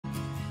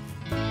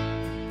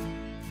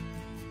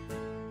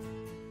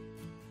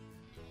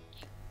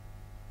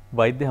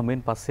වෛද්‍ය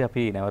හැමෙන් පස්සේ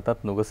අපි නැවතත්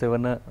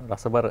නුගසෙවන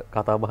රසබර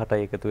කතා බහට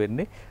එකතු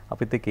වෙන්නේ.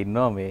 අපිත් එක්ක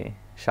ඉන්නවා මේ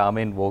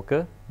ශාමෙන්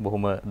වෝකර්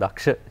බොහොම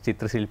දක්ෂ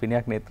චිත්‍ර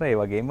ශිල්පිනියක් නේත්‍ර. ඒ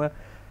වගේම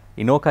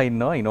ඉනෝකා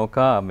ඉන්නවා.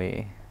 ඉනෝකා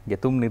මේ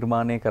ගෙතුම්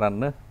නිර්මාණය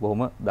කරන්න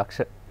බොහොම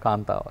දක්ෂ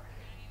කාන්තාවක්.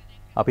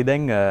 අපි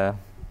දැන්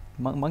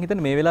මම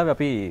හිතන්නේ මේ වෙලාවේ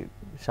අපි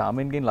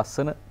ශාමෙන්ගෙන්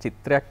ලස්සන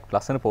චිත්‍රයක්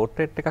ලස්සන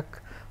පෝට්‍රේට්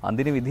එකක්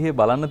අඳින විදිහ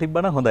බලන්න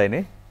තිබ්බනම් හොඳයි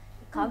නේ.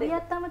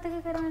 කවියක් අමතක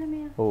කරානේ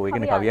මෙයා. ඔව් ඒ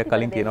කියන්නේ කවියක්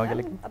කලින් කියනවා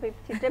කියලා කිව්වා. අපි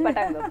චිත්‍රේ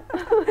පටන් ගමු.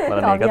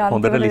 බලන්න ඒකත්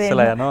හොඳට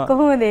ලිස්සලා යනවා.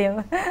 කොහොමද එහෙම?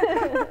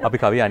 අපි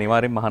කවිය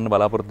අනිවාර්යෙන්ම අහන්න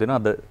බලාපොරොත්තු වෙනවා.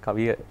 අද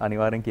කවිය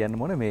අනිවාර්යෙන්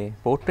කියන්න ඕනේ මේ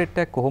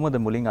පෝට්‍රේට් එකක්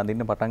කොහොමද මුලින්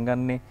අඳින්න පටන්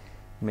ගන්නෙ?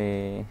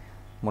 මේ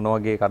මොන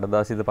වගේ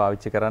කඩදාසියද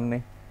පාවිච්චි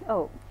කරන්නේ?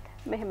 ඔව්.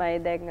 මෙහෙමයි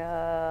දැන්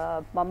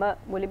මම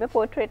මුලින්ම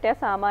පෝට්‍රේට්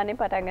එක සාමාන්‍යයෙන්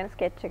පටන් ගන්න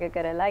ස්කෙච් එක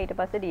කරලා ඊට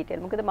පස්සේ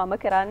ඩීටේල්. මොකද මම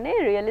කරන්නේ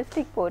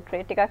රියලිස්ටික්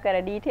පෝට්‍රේට් එකක් කර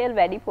ඩීටේල්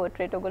වැඩි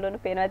පෝට්‍රේට්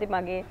ඔයගොල්ලොන්ට පේනවා ඇති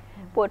මගේ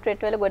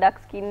පෝට්‍රේට් වල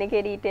ගොඩක් ස්කින්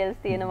එකේ ඩීටේල්ස්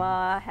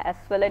තියෙනවා,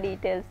 ඇස් වල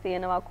ඩීටේල්ස්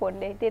තියෙනවා,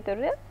 කොණ්ඩේ හිතේ. ඒතර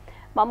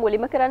මම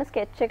මුලින්ම කරන්නේ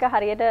ස්කෙච් එක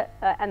හරියට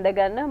ඇඳ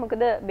ගන්න.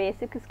 මොකද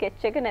බේසික්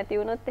ස්කෙච් එක නැති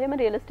වුණොත් එහෙම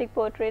රියලිස්ටික්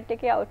පෝට්‍රේට්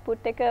එකේ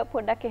අවුට්පුට් එක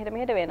පොඩ්ඩක් එහෙට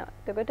මෙහෙට වෙනවා.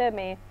 එතකොට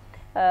මේ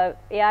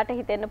එයාට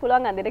හිතෙන්න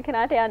පුළුවන් අඳින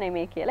කෙනාට එයා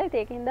නෙමෙයි කියලා. ඉතින්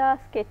ඒකින්ද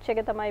ස්කෙච්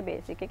එක තමයි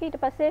බේසික් එක. ඊට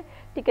පස්සේ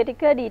ටික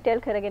ටික ඩීටේල්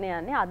කරගෙන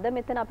යන්නේ. අද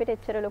මෙතන අපිට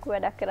එච්චර ලොකු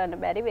වැඩක් කරන්න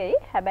බැරි වෙයි.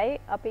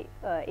 හැබැයි අපි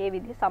ඒ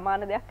විදිහ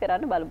සමාන දෙයක්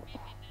කරන්න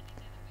බලමු.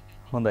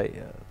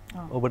 හොඳයි.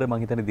 ඔබට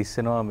මං හිතන්නේ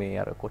දිස්සෙනවා මේ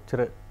අර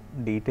කොච්චර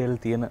ඩීටේල්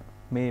තියෙන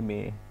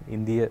මේ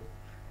ඉන්දිය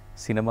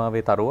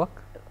සිනමාවේ තරුවක්.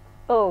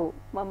 ඔව්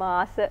මම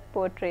ආස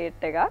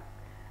පෝට්‍රේට් එකක්.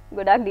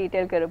 ගොඩක්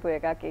ඩීටේල් කරපු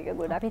එකක්. ඒක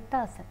ගොඩක් අපිත්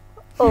ආසයි.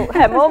 ඔව්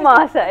හැමෝම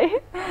ආසයි.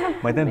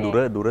 මම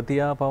හිතන්නේ දුර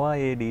තියා පවා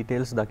මේ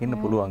ඩීටේල්ස් දකින්න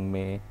පුළුවන්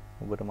මේ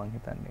ඔබට මං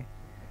හිතන්නේ.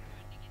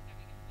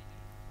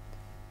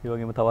 ඒ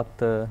වගේම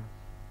තවත්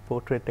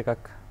පෝට්‍රේට්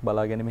එකක්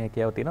බලාගෙන මේ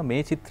හැකියාව තියෙනවා.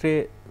 මේ චිත්‍රයේ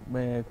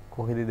මේ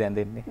කොහෙද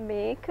දැන්දෙන්නේ?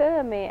 මේක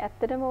මේ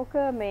ඇත්තටම ඕක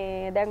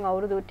මේ දැන්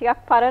අවුරුදු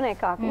ටිකක් පරණ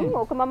එකක්.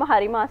 ඕක මම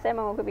හරිම ආසයි.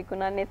 මම ඕක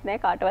විකුණන්නෙත් නෑ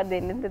කාටවත්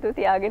දෙන්නෙත් නැතුව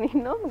තියාගෙන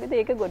ඉන්නවා. මොකද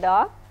ඒක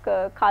ගොඩාක්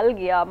කල්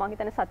ගියා. මං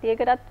හිතන්නේ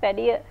සතියකටත්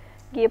වැඩිය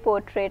ගිය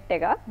පෝට්‍රේට්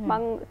එකක්.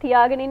 මං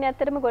තියාගෙන ඉන්නේ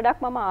ඇත්තටම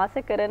ගොඩක් මම ආස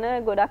කරන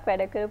ගොඩක්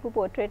වැඩ කරපු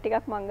පෝට්‍රේට්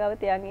එකක් මං ගාව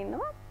තියාගෙන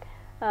ඉන්නවා.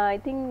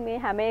 ඉතින් මේ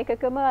හැම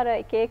එකකම අර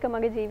එක එක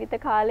මගේ ජීවිත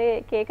කාලේ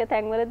එක එක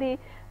තැන්වලදී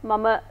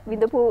මම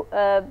විඳපු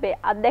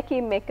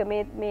අත්දැකීම් එක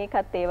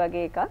මේකත් ඒ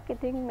වගේ එකක්.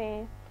 ඉතින් මේ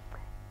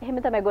එහෙම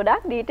තමයි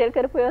ගොඩක් ඩීටේල්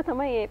කරපු ඒවා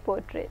තමයි මේ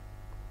පෝට්‍රේට්.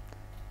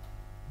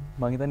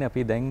 මම හිතන්නේ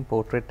අපි දැන්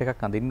පෝට්‍රේට්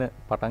එකක් අඳින්න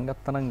පටන්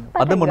ගත්තා නම්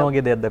අද මොන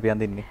වගේ දෙයක්ද අපි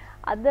අඳින්නේ?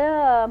 අද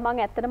මම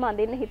ඇත්තටම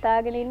අඳින්න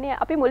හිතාගෙන ඉන්නේ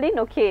අපි මුලින්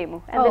නොකියමු.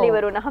 ඇඳලා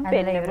ඉවර වුණාම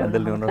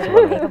පෙන්නනවා.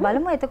 ඒක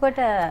බලමු.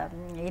 එතකොට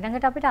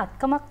ඊළඟට අපිට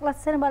අත්කමක්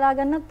ලස්සන බලා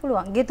ගන්නත්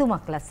පුළුවන්.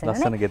 ගෙතුමක්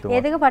ලස්සන නේ.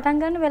 ඒ දෙක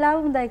පටන් ගන්න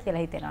වෙලාව හොඳයි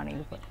කියලා හිතෙනවා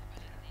නේද?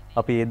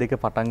 අපි මේ දෙක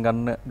පටන්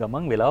ගන්න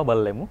ගමන් වෙලාව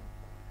බලලෙමු.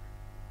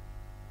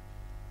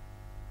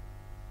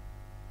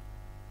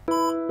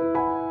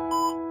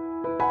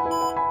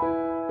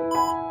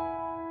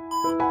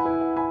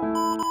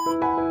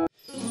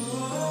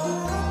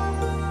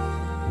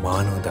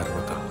 මානව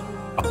ධර්මතා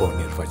අපෝ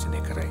නිර්වචනය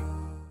කරයි.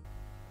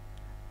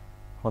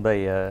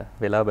 හොඳයි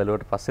වෙලා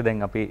බැලුවට පස්සේ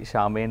දැන් අපි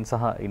ශාමෙන්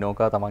සහ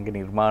ඉනෝකා තමන්ගේ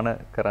නිර්මාණ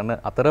කරන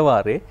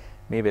අතරවාරේ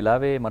මේ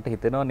වෙලාවේ මට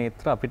හිතෙනවා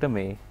නේත්‍ර අපිට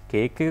මේ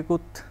කේක්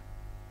එකකුත්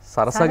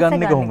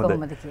සරසගන්නේ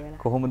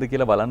කොහොමද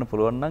කියලා බලන්න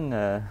පුළුවන් නම්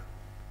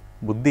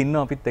බුද්ධි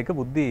ඉන්නවා අපිත් එක්ක.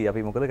 බුද්ධි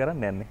අපි මොකද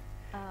කරන්න යන්නේ?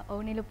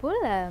 ඔව් නිලුපුල්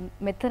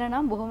මෙතන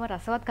නම් බොහොම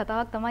රසවත්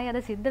කතාවක් තමයි අද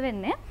සිද්ධ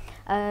වෙන්නේ.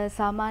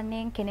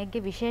 සාමාන්‍යයෙන්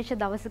කෙනෙක්ගේ විශේෂ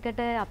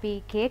දවසකට අපි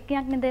කේක්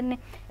එකක් දෙන්නේ.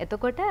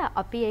 එතකොට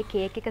අපි මේ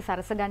කේක් එක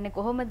සරසගන්නේ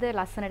කොහොමද?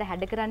 ලස්සනට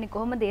හැඩ කරන්නේ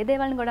කොහොමද? ඒ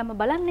දේවල් ගොඩක්ම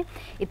බලන්නේ.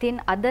 ඉතින්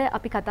අද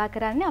අපි කතා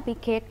කරන්නේ අපි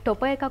කේක්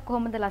ටොපර් එකක්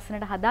කොහොමද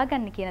ලස්සනට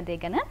හදාගන්නේ කියන දේ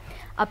ගැන.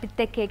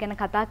 අපිත් එක්ක ඒ ගැන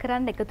කතා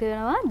කරන්න එකතු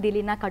වෙනවා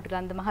දිලිනා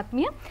කටුලන්ද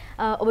මහත්මිය.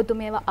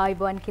 ඔබතුමියව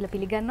ආයුබෝවන් කියලා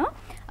පිළිගන්නවා.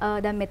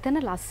 දැන්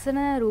මෙතන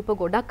ලස්සන රූප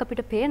ගොඩක්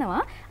අපිට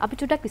පේනවා.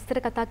 අපි චුට්ටක්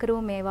විස්තර කතා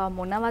කරමු මේවා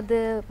මොනවද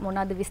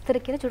විස්තර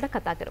කියලා චුට්ටක්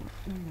කතා කරමු.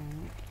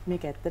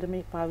 මේක ඇත්තට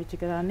මේ පාවිච්චි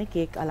කරන්නේ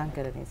කේක්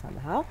අලංකරණය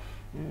සඳහා.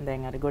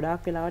 දැන් අර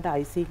ගොඩාක් වෙලාවට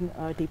අයිසිං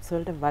ටිප්ස්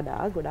වලට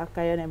වඩා ගොඩක්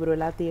අය නැඹුරු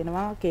වෙලා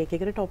තියෙනවා කේක්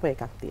එකට ටොපර්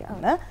එකක්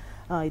තියන්න.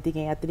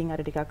 ඉතින් ඒ අතරින්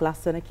අර ටිකක්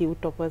ලස්සන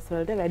කියුට් ටොපර්ස්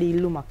වලට වැඩි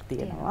ඉල්ලුමක්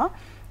තියෙනවා.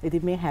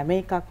 ඉතින් මේ හැම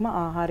එකක්ම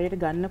ආහාරයට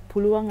ගන්න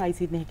පුළුවන්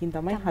අයිසිං එකකින්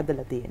තමයි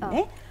හදලා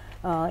තියෙන්නේ.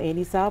 ඒ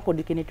නිසා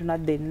පොඩි කෙනෙකුට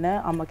උනත් දෙන්න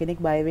අම්ම කෙනෙක්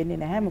බය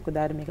වෙන්නේ නැහැ. මොකද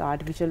අර මේක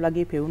ආටිෆිෂල්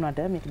වගේ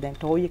පෙවුනට මේක දැන්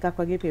ටෝයි එකක්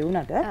වගේ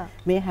පෙවුනට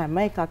මේ හැම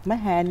එකක්ම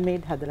හෑන්ඩ්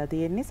මේඩ් හදලා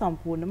තියෙන්නේ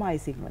සම්පූර්ණයෙන්ම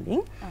අයිසිං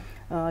වලින්.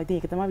 ඉතින්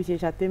ඒක තමයි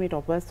විශේෂත්වය මේ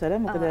ටොපර්ස් වල.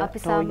 මොකද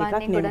අපි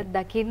සාමාන්‍යයෙන් ගොඩක්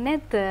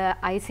දකින්නෙත්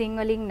අයිසිං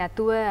වලින්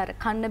නැතුව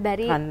කන්න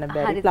බැරි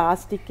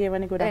ප්ලාස්ටික්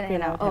ඒවනේ ගොඩක්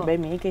වෙලාවට.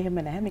 හැබැයි මේක එහෙම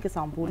නැහැ. මේක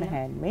සම්පූර්ණ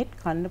හෑන්ඩ් මේඩ්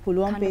කන්න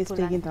පුළුවන්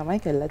පේස්ට් එකකින් තමයි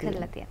කරලා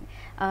තියෙන්නේ.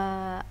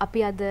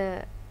 අපි අද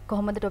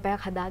කොහොමද ටොපර්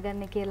එකක්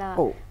හදාගන්නේ කියලා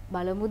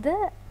බලමුද?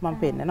 මම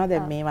පෙන්නනවා.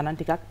 දැන් මේවා නම්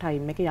ටිකක්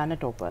ටයිම් එක යන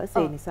ටොපර්ස්.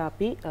 ඒ නිසා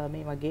අපි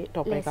මේ වගේ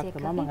ටොපර් එකක්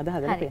තමයි මම අද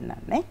හදලා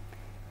පෙන්නන්නේ.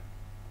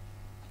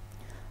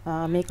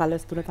 මේ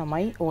කලර්ස් තුන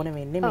තමයි ඕන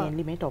වෙන්නේ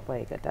මේන්ලි මේ ටොපර්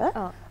එකට.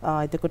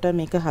 එතකොට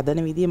මේක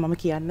හදන විදිය මම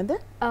කියන්නද?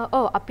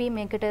 ඔව් අපි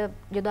මේකට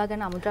යොදා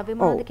ගන්න අමුද්‍රව්‍ය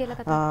මොනවද කියලා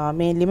කතා කරමු.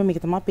 මේන්ලිම මේක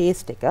තමයි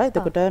පේස්ට් එක.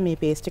 එතකොට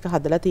මේ පේස්ට් එක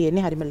හදලා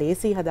තියෙන්නේ හරිම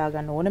ලේසි හදා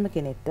ගන්න ඕනම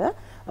කෙනෙක්ට.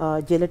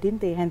 ජෙලටින්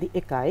තේ හැඳි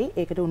 1යි.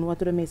 ඒකට උණු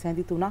වතුර මේස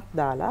හැඳි 3ක්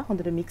දාලා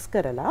හොඳට මික්ස්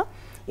කරලා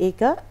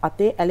ඒක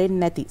අතේ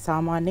ඇලෙන්නේ නැති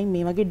සාමාන්‍යයෙන්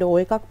මේ වගේ ඩෝ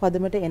එකක්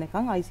පදමට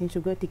එනකන් අයිසින්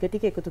සුගර් ටික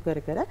ටික එකතු කර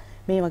කර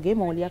මේ වගේ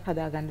මෝලියක්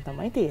හදා ගන්න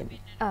තමයි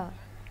තියෙන්නේ.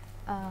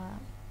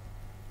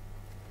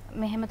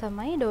 මෙහෙම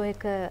තමයි ඩෝ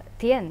එක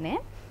තියෙන්නේ.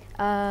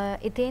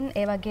 ඉතින්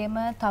ඒ වගේම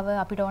තව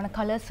අපිට ඕන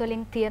කලර්ස්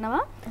වලින්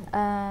තියෙනවා.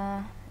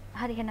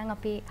 හරි එහෙනම්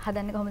අපි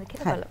හදන්නේ කොහොමද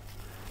කියලා බලමු.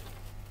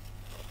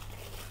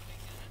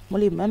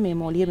 මුලින්ම මේ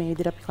මෝලිය මේ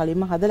විදිහට අපි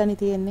කලින්ම හදලානේ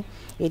තියෙන්නේ.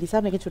 ඒ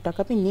නිසා මේක චුට්ටක්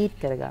අපි නීට්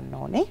කරගන්න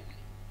ඕනේ.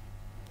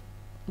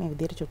 මේ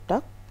විදිහට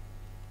චුට්ටක්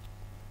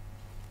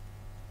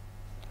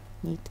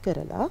නීට්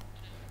කරලා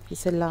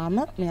ඉස්සෙල්ලාම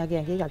මෙයාගේ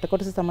ඇඟේ යට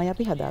කොටස තමයි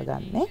අපි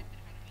හදාගන්නේ.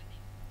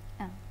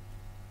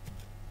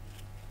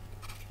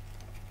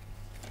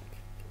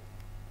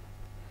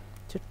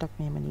 චුට්ටක්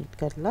මෙහෙම නීට්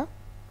කරලා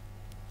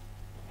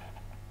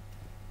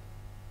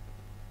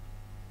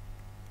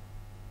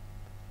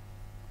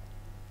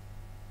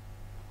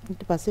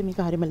ඊට පස්සේ මේක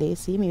හරිම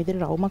ලේසි මේ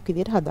විදිහට රවුමක්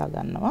විදිහට හදා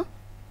ගන්නවා.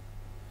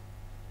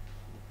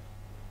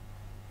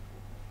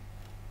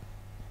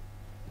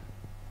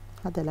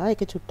 හදලා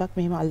ඒක චුට්ටක්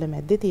මෙහෙම අල්ල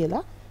මැද්දේ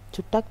තියලා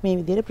චුට්ටක් මේ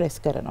විදිහට ප්‍රෙස්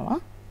කරනවා.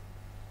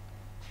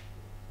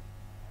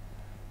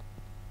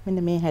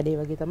 මෙන්න මේ හැඩේ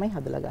වගේ තමයි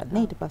හදලා ගන්න.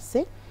 ඊට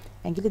පස්සේ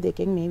ඇඟිලි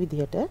දෙකෙන් මේ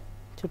විදිහට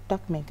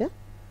චුට්ටක් මේක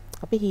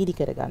අපි හීරි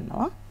කර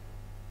ගන්නවා.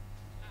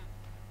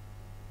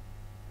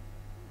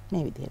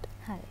 මේ විදිහට.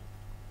 හරි.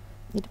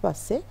 ඊට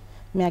පස්සේ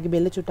මෙයාගේ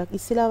බෙල්ල චුට්ටක්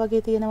ඉස්සිලා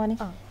වගේ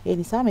තියෙනවනේ. ඒ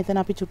නිසා මෙතන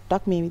අපි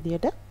චුට්ටක් මේ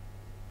විදිහට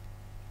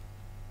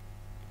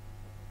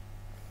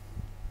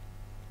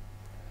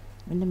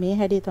මෙන්න මේ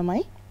හැඩය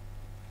තමයි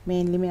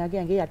මේන්ලි මෙයාගේ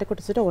ඇඟේ යට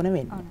කොටසට ඕන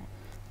වෙන්නේ.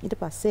 ඊට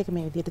පස්සේ ඒක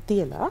මේ විදිහට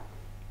තියලා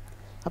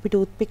අපි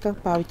ටූත් පික්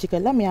එකක් පාවිච්චි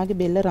කරලා මෙයාගේ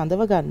බෙල්ල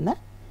රඳව ගන්න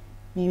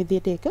මේ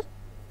විදිහට ඒක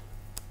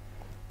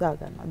දා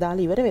ගන්නවා.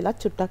 දාලා ඉවර වෙලත්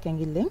චුට්ටක්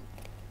ඇඟිල්ලෙන්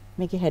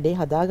මේකේ හැඩේ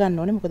හදා ගන්න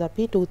ඕනේ. මොකද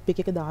අපි ටූත්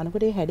පික් එක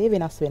දානකොට ඒ හැඩේ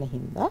වෙනස් වෙන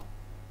හින්දා.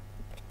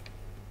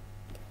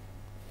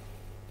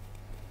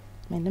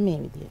 මෙන්න මේ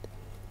විදිහට.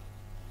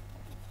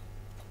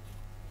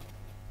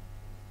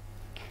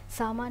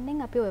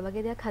 සාමාන්‍යයෙන් අපි ඔය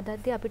වගේ දෙයක්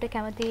හදද්දී අපිට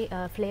කැමති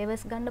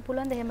ෆ්ලේවර්ස් ගන්න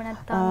පුළුවන්ද? එහෙම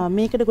නැත්නම්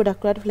මේකට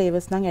ගොඩක් වෙලාවට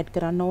ෆ්ලේවර්ස් නම් ඇඩ්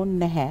කරන්න ඕනේ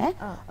නැහැ.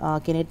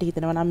 කෙනෙක්ට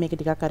හිතනවා නම් මේක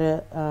ටිකක් අර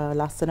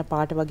ලස්සන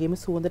පාට වගේම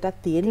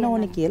සුවඳටක් තියෙන්න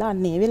ඕනේ කියලා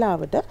අන්න ඒ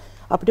වෙලාවට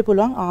අපිට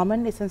පුළුවන්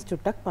ආමන්ඩ් එසන්ස්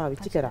චුට්ටක්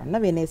පාවිච්චි කරන්න.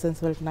 වෙන එසන්ස්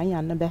වලට නම්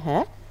යන්න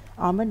බෑ.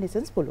 ආමන්ඩ්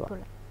එසන්ස්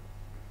පුළුවන්.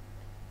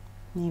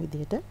 මේ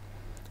විදිහට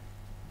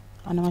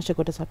අනවශ්‍ය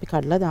කොටස අපි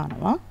කඩලා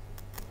දානවා.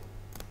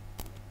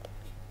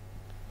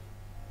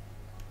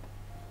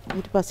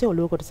 ඊට පස්සේ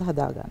ඔළුව කොටස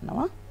හදා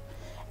ගන්නවා.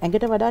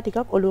 ඇඟට වඩා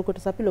ටිකක් ඔළුව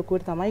කොටස අපි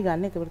ලොකුවට තමයි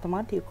ගන්න. ඒකට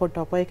තමයි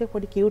ටොපර් එකේ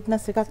පොඩි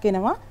කියුට්නස් එකක්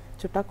එනවා.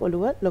 චුට්ටක්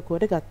ඔළුව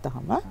ලොකුවට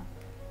ගත්තාම.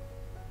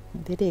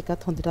 ඉතින්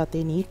ඒකත් හොඳට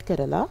අතේ නීට්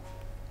කරලා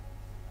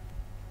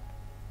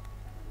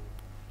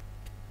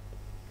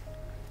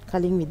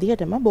කලින්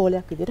විදිහටම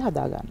බෝලයක් විදිහට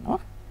හදා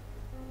ගන්නවා.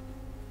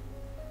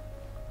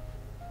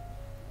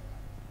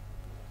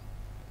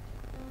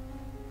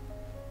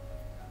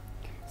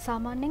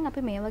 සාමාන්‍යයෙන්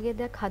අපි මේ වගේ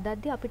දෙයක්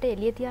හදද්දී අපිට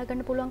එළිය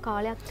තියාගන්න පුළුවන්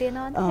කාලයක්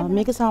තියෙනවද?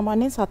 මේක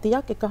සාමාන්‍යයෙන්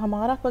සතියක්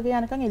එකහමාරක් වගේ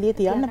යනකම් එළිය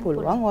තියන්න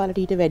පුළුවන්. ඔයාලට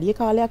ඊට වැඩි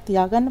කාලයක්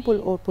තියාගන්න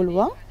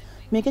පුළුවන්.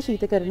 මේක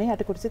ශීතකරණයේ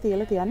යට කොටසේ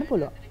තියලා තියන්න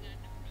පුළුවන්.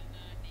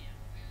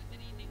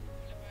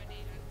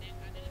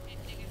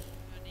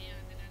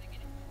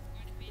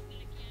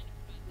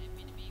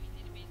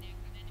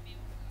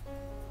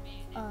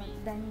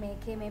 දැන්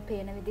මේකේ මේ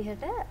පේන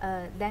විදිහට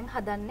දැන්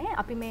හදන්නේ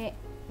අපි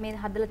මේ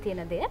හදලා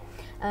තියෙන දේ.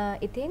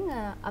 ඉතින්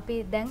අපි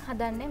දැන්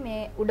හදන්නේ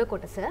මේ උඩ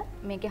කොටස.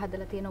 මේකේ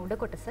හදලා තියෙන උඩ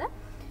කොටස.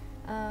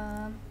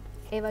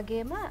 ඒ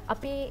වගේම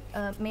අපි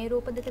මේ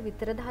රූප දෙක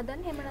විතරද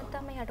හදන්නේ? එහෙම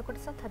නැත්නම් මේ යට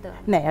කොටසත්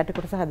හදවන්නේ? නෑ, යට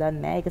කොටස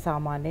හදන්නේ නෑ. ඒක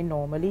සාමාන්‍යයෙන්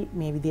normally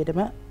මේ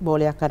විදිහටම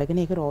බෝලයක්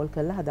අරගෙන ඒක රෝල්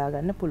කරලා හදා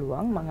ගන්න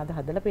පුළුවන්. මම අද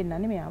හදලා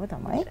පෙන්නන්නේ මෙයාව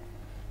තමයි.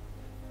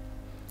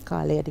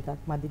 කාලය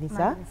ටිකක් මදි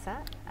නිසා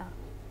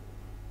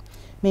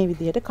මේ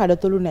විදිහට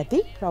කඩතුළු නැති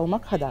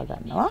රවුමක් හදා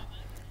ගන්නවා.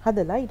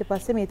 හදලා ඊට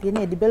පස්සේ මේ තියෙන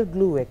edible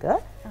glue එක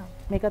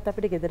මේකත්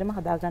අපිට ගෙදරම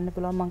හදා ගන්න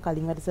පුළුවන්. මම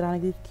කලින්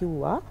වැඩසටහනකදී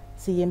කිව්වා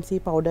CMC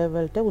powder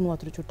වලට උණු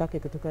වතුර චුට්ටක්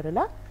එකතු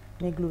කරලා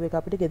මේ glue එක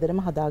අපිට ගෙදරම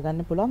හදා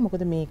ගන්න පුළුවන්.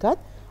 මොකද මේකත්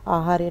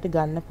ආහාරයට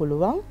ගන්න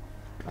පුළුවන්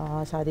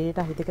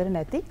ශරීරයට අහිතකර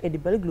නැති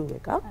edible glue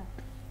එකක්.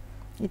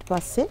 ඊට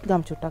පස්සේ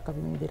ගම් චුට්ටක් අපි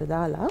මේ විදිහට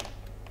දාලා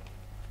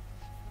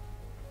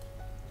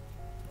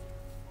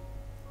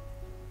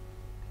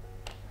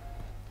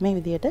මේ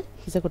විදිහට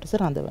හිස කොටස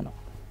රඳවනවා.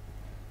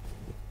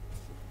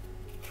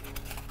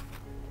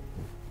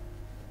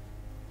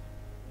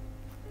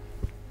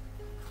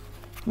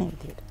 මේ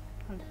විදිහට.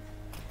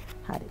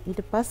 හරි.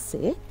 ඊට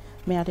පස්සේ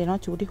මෙයාට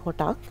එනවා චූටි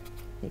හොටක්.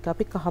 ඒක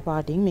අපි කහ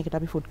පාටින් මේකට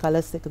අපි ෆුඩ්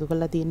කලර්ස් එකතු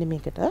කරලා තියෙන්නේ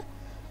මේකට.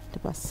 ඊට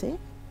පස්සේ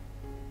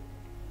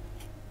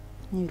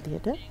මේ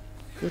විදිහට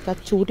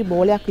ඒකත් චූටි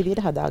බෝලයක්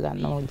විදිහට හදා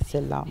ගන්නවා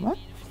ඉස්සෙල්ලාම.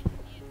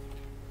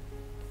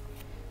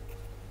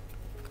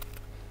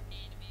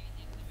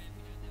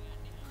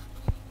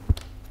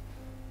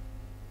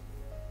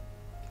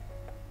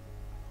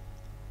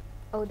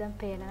 ඔව් දැන්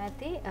පේනවා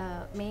ඇති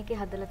මේකේ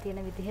හදලා තියෙන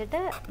විදිහට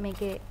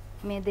මේකේ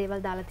මේ දේවල්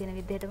දාලා තියෙන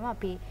විදිහටම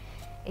අපි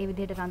ඒ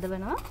විදිහට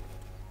රඳවනවා.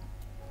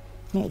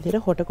 මේ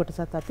විදිහට හොට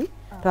කොටසත් අපි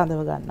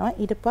රඳව ගන්නවා.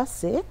 ඊට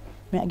පස්සේ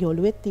මෙයාගේ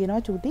ඔළුවෙත්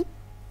තියෙනවා චූටි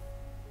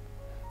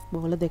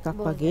බෝල දෙකක්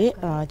වගේ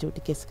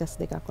චූටි කෙස්කස්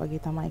දෙකක්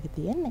වගේ තමයි ඒක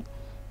තියෙන්නේ.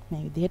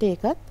 මේ විදිහට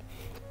ඒකත්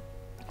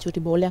චූටි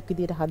බෝලයක්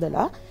විදිහට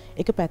හදලා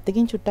එක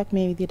පැත්තකින් චුට්ටක්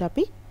මේ විදිහට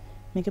අපි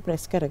මේක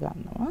ප්‍රෙස්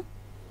කරගන්නවා.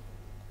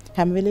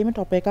 හැම වෙලෙම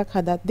টොප් එකක්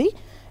හදද්දී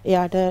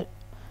එයාට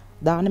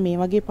දාන මේ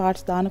වගේ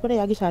පාර්ට්ස් දානකොට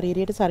එයාගේ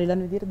ශරීරයට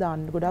සරිලන විදිහට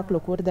දාන්න. ගොඩාක්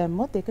ලොකුවට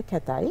දැම්මොත් ඒක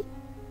කැතයි.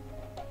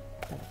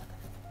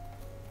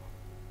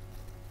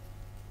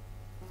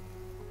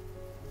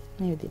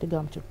 මේ විදිහට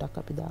ගම් චුට්ටක්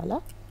අපි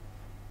දාලා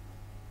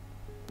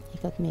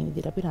ඒකත් මේ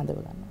විදිහට අපි රඳව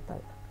ගන්නවා.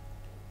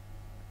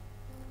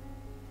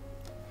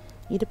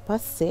 ඊට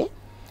පස්සේ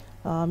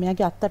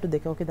මෙයාගේ අත්තටු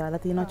දෙක ඔකේ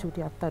දාලා තියෙනවා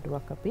චූටි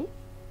අත්තටුවක් අපි.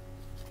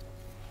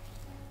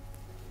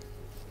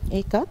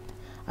 ඒකත්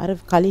අර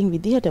කලින්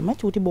විදිහටම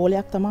චූටි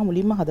බෝලයක් තමයි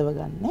මුලින්ම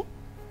හදවගන්නේ.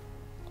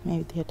 මේ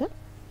විදිහට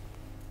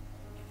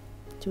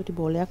චූටි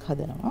බෝලයක්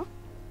හදනවා.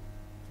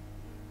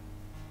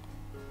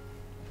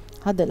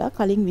 හදලා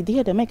කලින්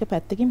විදිහටම එක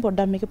පැත්තකින්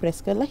පොඩ්ඩක් මේක ප්‍රෙස්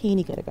කරලා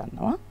හීනි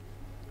කරගන්නවා.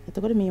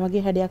 එතකොට මේ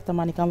වගේ හැඩයක්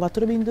තමයි නිකන්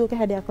වතුර බින්දුවක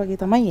හැඩයක්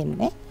වගේ තමයි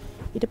එන්නේ.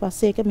 ඊට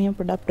පස්සේ ඒක මෙහෙම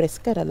පොඩ්ඩක් ප්‍රෙස්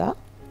කරලා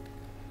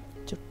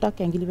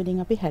චුට්ටක් ඇඟිලි වලින්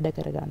අපි හැඩ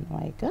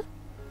කරගන්නවා ඒක.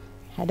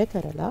 හැඩ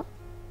කරලා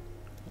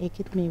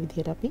ඒකෙත් මේ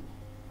විදිහට අපි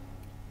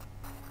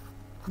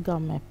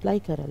ගම් ඇප්ලයි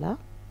කරලා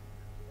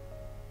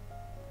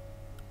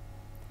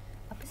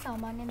අපි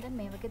සාමාන්‍යයෙන් දැන්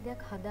මේ වගේ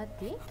දෙයක්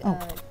හදද්දී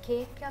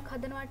කේක් එකක්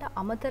හදනවට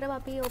අමතරව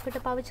අපි ඔකට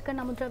පාවිච්චි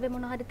කරන අමුද්‍රව්‍ය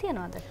මොන හරි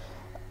තියනවද?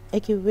 ඒ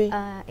කිව්වේ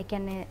ඒ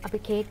කියන්නේ අපි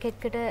කේක්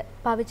එකකට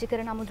පාවිච්චි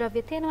කරන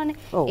අමුද්‍රව්‍ය තියෙනවානේ.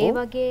 ඒ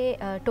වගේ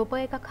ටොපර්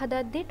එකක්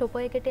හදද්දී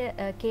ටොපර් එකට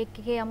කේක්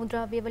එකේ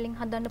අමුද්‍රව්‍ය වලින්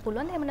හදන්න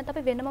පුළුවන්. එහෙම නැත්නම්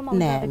අපි වෙනම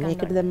අමුද්‍රව්‍ය නෑ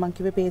මේකට දැන් මම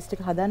කිව්වේ පේස්ට්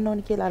එක හදන්න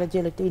ඕනි කියලා අර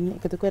ජෙලටින්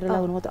එකතු කරලා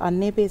වුණොත්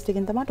අන්නේ පේස්ට්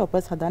එකෙන් තමයි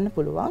ටොපර්ස් හදන්න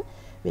පුළුවන්.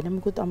 වෙන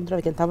මොකුත්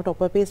අමුද්‍රව්‍ය කියන්නේ තව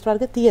ටොපර් පේස්ට්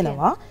වර්ග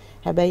තියෙනවා.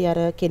 හැබැයි අර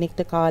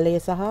කෙනෙක්ට කාලය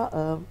සහ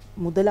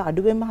මුදල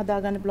අඩුවෙන්ම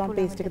හදාගන්න පුළුවන්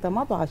පේස්ට් එක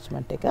තමයි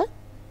පාර්ච්මන්ට් එක.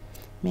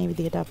 මේ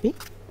විදිහට අපි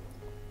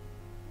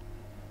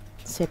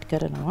සෙට්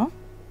කරනවා.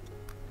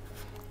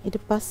 ඊට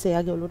පස්සේ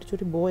යාගේ ඔලුවට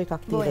චුටි බෝ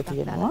එකක් තියලා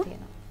තියෙනවා.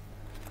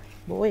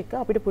 බෝ එක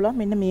අපිට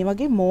පුළුවන් මෙන්න මේ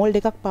වගේ මෝල්ඩ්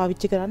එකක්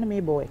පාවිච්චි කරන්න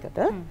මේ බෝ එකට.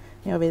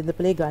 මේවා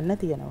වෙළඳපොලේ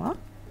ගන්න තියෙනවා.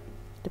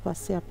 ඊට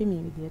පස්සේ අපි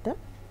මේ විදිහට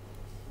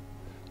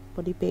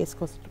පොඩි පේස්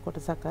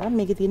කොටසක් අරන්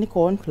මේකේ තියෙන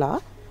කෝන් ෆ්ලා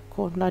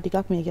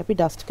ටිකක් මේක අපි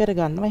ඩස්ට්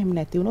කරගන්නවා. එහෙම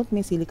නැති වුණොත්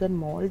මේ සිලිකන්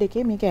මෝල්ඩ්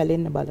එකේ මේක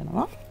ඇලෙන්න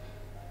බලනවා.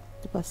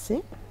 ඊට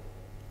පස්සේ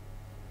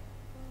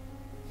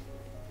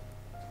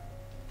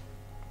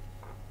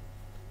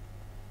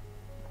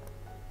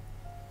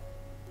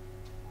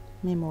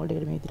මේ මෝල්ඩ්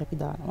එකට මේ විදිහට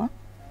අපි දානවා.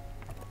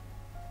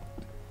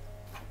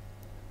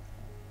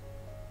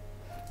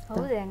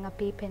 ඔව් දැන්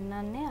අපි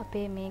පෙන්වන්නේ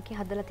අපේ මේකේ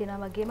හදලා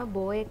තියෙනවා වගේම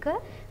බෝ එක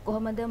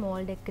කොහොමද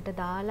මෝල්ඩ් එකකට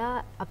දාලා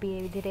අපි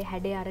මේ විදිහට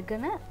හැඩය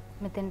අරගෙන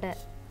මෙතෙන්ට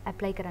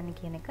ඇප්ලයි කරන්න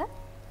කියන එක.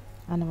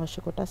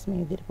 අනවශ්‍ය කොටස් මේ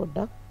විදිහට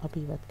පොඩ්ඩක් අපි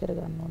ඉවත් කර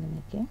ගන්න ඕනේ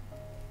මේකෙන්.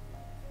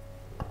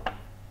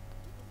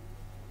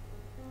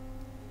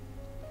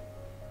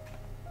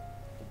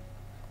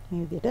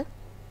 මේ විදිහට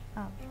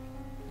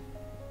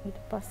ඊට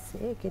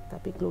පස්සේ ඒකෙත්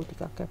අපි ග්ලූ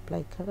ටිකක්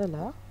ඇප්ලයි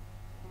කරලා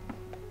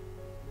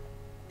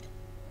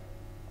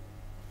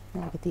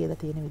මේක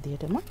තියලා තියෙන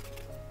විදිහටම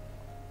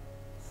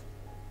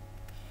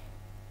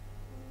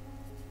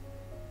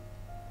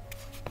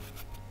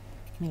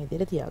මේ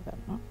විදිහට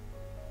තියාගන්නවා.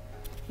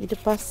 ඊට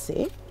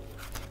පස්සේ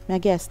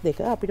මගේ S2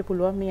 අපිට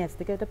පුළුවන් මේ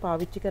S2 එකට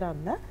පාවිච්චි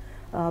කරන්න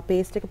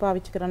පේස්ට් එක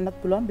පාවිච්චි කරන්නත්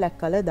පුළුවන් බ්ලැක්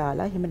කලර්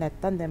දාලා. එහෙම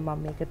නැත්නම් දැන්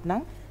මම මේකට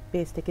නම්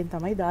පේස්ට් එකෙන්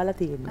තමයි දාලා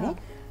තියෙන්නේ.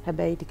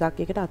 හැබැයි ටිකක්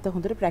ඒකට අත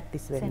හොඳට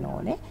ප්‍රැක්ටිස් වෙන්න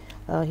ඕනේ.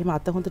 එහෙම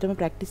අත හොඳටම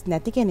ප්‍රැක්ටිස්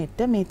නැති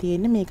කෙනෙක්ට මේ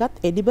තියෙන්නේ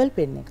මේකත් එඩිබල්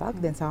පෙන් එකක්.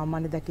 දැන්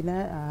සාමාන්‍ය දකින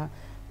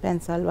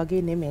පැන්සල්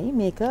වගේ නෙමෙයි.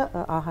 මේක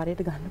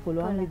ආහාරයට ගන්න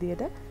පුළුවන්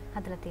විදියට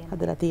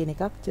හදලා තියෙන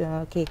එකක්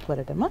කේක්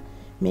වලටම.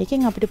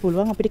 මේකෙන් අපිට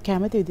පුළුවන් අපිට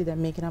කැමති විදිහට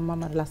දැන් මේක නම්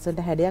මම ලස්සනට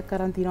හැඩයක්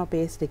අරන් තියනවා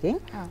පේස්ට් එකෙන්.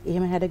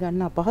 එහෙම හැඩ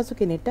ගන්න අපහසු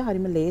කෙනෙක්ට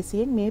හරිම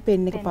ලේසියෙන් මේ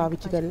පෙන් එක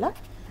පාවිච්චි කරලා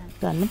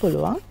ගන්න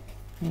පුළුවන්.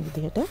 මේ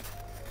විදිහට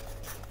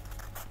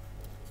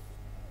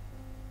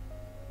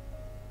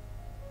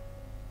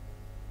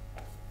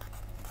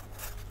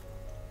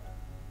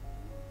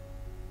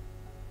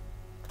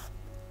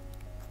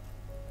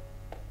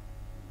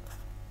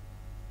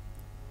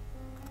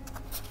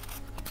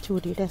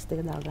චූටියට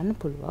S2 දාගන්න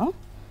පුළුවන්.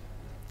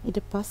 ඊට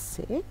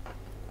පස්සේ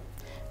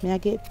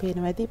මෙයාගේ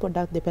පේනවා ඇති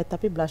පොඩ්ඩක් දෙපැත්ත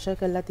අපි බ්ලෂර්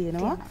කරලා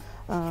තියෙනවා.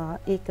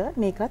 ඒක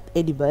මේකත්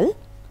එඩිබල්.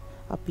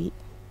 අපි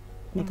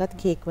මේකත්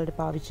කේක් වලට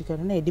පාවිච්චි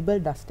කරන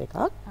එඩිබල් ඩස්ට් එකක්.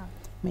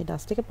 මේ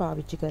ඩස්ට් එක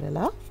පාවිච්චි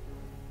කරලා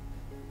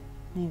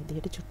මේ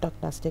විදිහට චුට්ටක්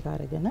ඩස්ට් එක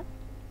අරගෙන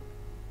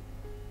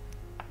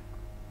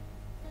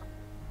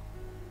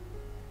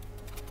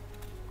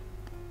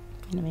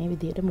මේ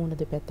විදිහට මූණ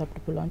දෙපැත්ත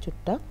අපිට පුළුවන්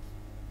චුට්ටක්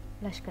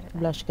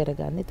බ්ලෂ්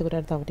කරගන්න. එතකොට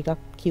අර තව ටිකක්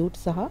කියුට්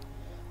සහ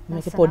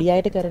මේක පොඩි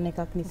අයට කරන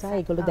එකක් නිසා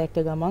ඒගොල්ලෝ දැක්ක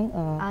ගමන්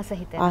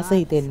ආස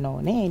හිතෙන්න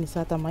ඕනේ. ඒ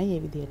නිසා තමයි මේ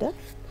විදිහට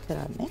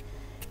කරන්නේ.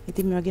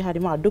 ඉතින් මේ වගේ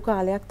හරිම අඩු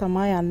කාලයක්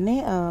තමයි යන්නේ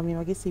මේ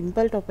වගේ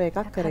සිම්පල් ටොප්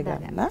එකක්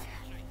කරගන්න.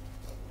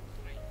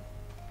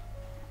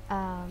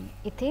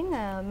 ඉතින්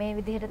මේ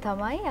විදිහට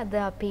තමයි අද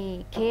අපි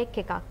කේක්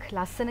එකක්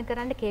ලස්සන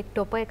කරන්න කේක්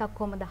ටොපර් එකක්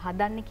කොහොමද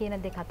හදන්නේ කියන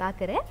දේ කතා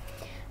කරේ.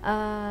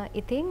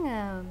 ඉතින්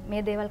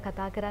මේ දේවල්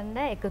කතා කරන්න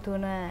එකතු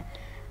වුණ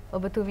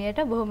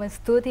ඔබතුමියට බොහොම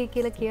ස්තුතියි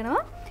කියලා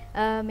කියනවා.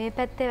 මේ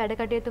පැත්තේ වැඩ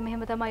කටයුතු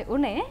මෙහෙම තමයි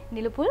උනේ.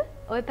 නිලුපුල්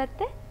ওই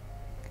පැත්තේ?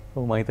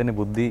 ඔව් මම හිතන්නේ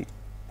බුද්ධි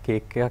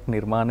කේක් එකක්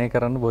නිර්මාණය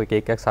කරන්න බොහෝ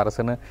කේක් එකක්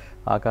සරසන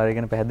ආකාරය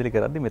ගැන පැහැදිලි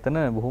කරද්දි මෙතන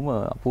බොහොම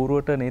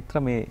අපූර්වට නේත්‍ර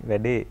මේ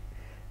වැඩේ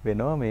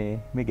වෙනවා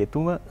මේ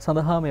ගෙතුම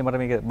සඳහා මේ මට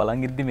මේක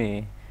බලන් ඉද්දි මේ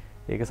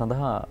ඒක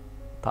සඳහා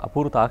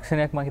අපූර්ව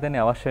තාක්ෂණයක් මම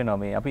හිතන්නේ අවශ්‍ය වෙනවා.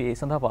 මේ අපි ඒ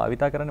සඳහා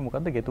භාවිතා කරන්නේ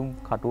මොකද්ද? ගෙතුම්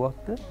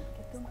කටුවක්ද?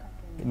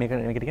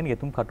 මේකට කියන්නේ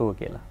ගෙතුම් කටුව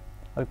කියලා.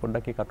 අපි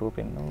පොඩ්ඩක් ඒ කටුව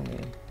පෙන්නමු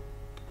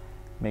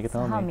මේක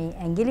තමයි මේ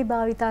ඇඟිලි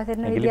භාවිතා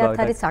කරන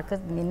විදිහත් හරි සක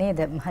නේද?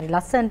 හරි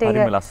ලස්සනට ඒක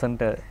හරිම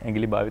ලස්සනට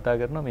ඇඟිලි භාවිතා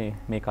කරනවා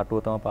මේ කටුව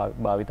තමයි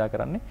භාවිතා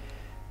කරන්නේ.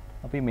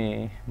 අපි මේ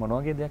මොන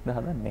වගේ දෙයක්ද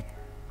හදන්නේ?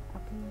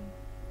 අපි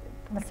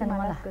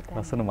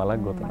ලස්සන මලක්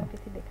ගොතනවා.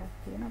 දෙකක්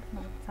තියෙනවා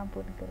අපි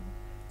සම්පූර්ණ කරමු.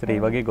 ඒ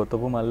වගේ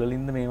ගොතපු මල්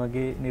වලින්ද මේ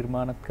වගේ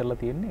නිර්මාණත් කරලා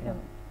තියෙන්නේ.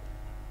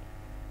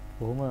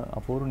 බොහොම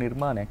අපූර්ව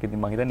නිර්මාණයක්. ඉතින්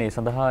මම හිතන්නේ ඒ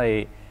සඳහා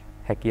ඒ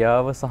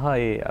හැකියාව සහ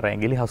ඒ අර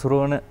ඇඟිලි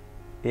හසුරවන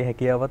ඒ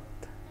හැකියාවත්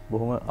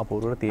බොහොම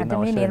අපූර්වව තියෙන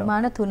අවශ්‍යයි. මේ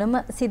නිර්මාණ තුනම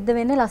සිද්ධ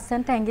වෙන්නේ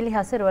ලස්සනට ඇඟිලි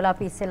හසුරවලා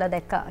අපි ඉස්සෙල්ලා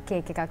දැක්ක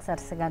කේක් එකක්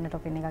සරස ගන්න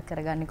ටොපින් එකක්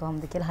කරගන්නේ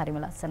කොහොමද කියලා හරිම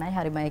ලස්සනයි.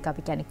 හරිම ඒක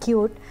අපි කියන්නේ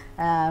කියුට්.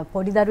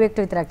 පොඩි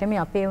දරුවෙක්ට විතරක්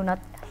නෙමෙයි අපේ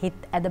උනත් හිත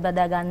ඇද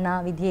බදා ගන්නා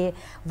විදිහේ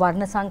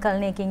වර්ණ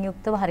සංකලනයකින්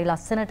යුක්තව හරි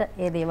ලස්සනට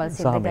ඒ දේවල්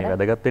සිද්ධ කරලා. සහ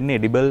මේ වැදගත් වෙන්නේ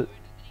එඩිබල්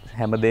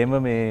හැමදේම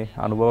මේ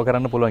අනුභව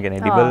කරන්න පුළුවන්.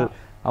 කියන්නේ එඩිබල්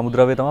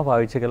අමුද්‍රව්‍ය තමයි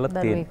පාවිච්චි කරලා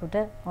තියෙන්නේ.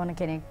 දරුවෙකුට ඕන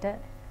කෙනෙක්ට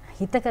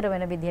හිත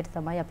කරවන විදිහට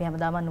තමයි අපි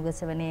හැමදාම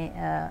නුගසවනේ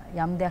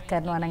යම් දෙයක්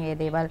කරනවා නම් ඒ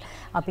දේවල්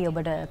අපි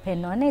ඔබට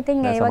පෙන්වන්නේ.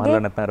 ඉතින් ඒ වගේ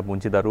සමහරවල් නැත්නම් අර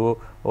පුංචි දරුවෝ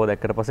ඕක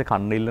දැක්කට පස්සේ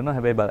කන්න ඉල්ලනවා.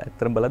 හැබැයි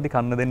ඇත්තටම බලද්දි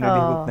කන්න දෙන්න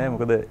විදිහකුත් නැහැ.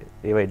 මොකද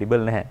ඒවා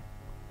එඩිබල් නැහැ.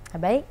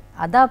 හැබැයි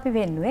අද අපි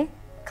වෙන්නුවේ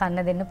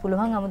කන්න දෙන්න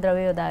පුළුවන්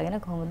අමුද්‍රව්‍ය යොදාගෙන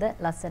කොහොමද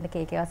ලස්සන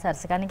කේක් එකක්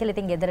සරස ගන්න කියලා.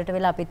 ඉතින් ගෙදරට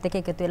වෙලා අපිත් එක්ක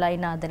එකතු වෙලා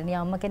ඉන්න ආදරණීය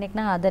අම්ම කෙනෙක්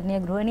නම්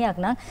ආදරණීය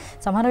ගෘහිණියක් නම්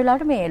සමහර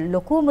වෙලාවට මේ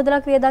ලොකු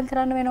මුදලක් වියදම්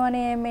කරන්න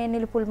වෙනවනේ මේ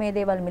නිලුපුල් මේ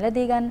දේවල්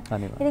මිලදී ගන්න.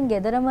 ඉතින්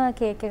ගෙදරම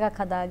කේක්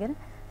එකක් හදාගෙන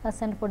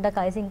ලස්සනට පොඩ්ඩක්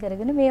අයිසින්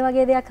කරගෙන මේ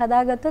වගේ දෙයක්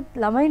හදාගත්තොත්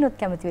ළමයිනුත්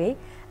කැමති වෙයි.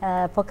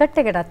 පොකට්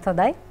එකටත්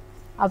හොඳයි.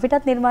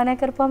 අපිටත් නිර්මාණය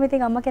කරපුවම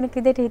ඉතින් අම්මා කෙනෙක්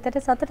විදිහට හිතට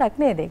සතුටක්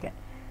නේද ඒක?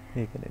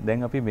 ඒකනේ.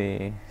 දැන් අපි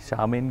මේ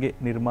ශාමෙන්ගේ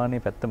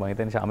නිර්මාණයේ පැත්ත මම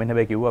හිතන්නේ ශාමෙන්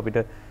හැබැයි කිව්වා අපිට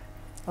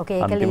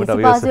ඕකේ ඒක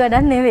ලේසි පාසු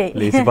වැඩක් නෙවෙයි.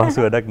 ලේසි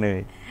පාසු වැඩක්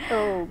නෙවෙයි.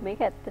 ඔව්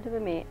මේක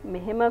ඇත්තටම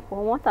මෙහෙම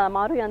කොහොමවත්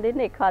අමාරු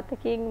යන්දෙන්න එක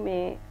අතකින්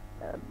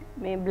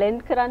මේ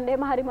බ්ලෙන්ඩ්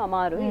කරන්නේම හරිම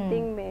අමාරුයි.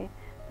 ඉතින් මේ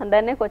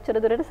හඳන්නේ කොච්චර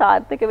දුරට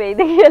සාර්ථක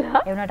වෙයිද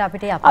කියලා. ඒ වුණාට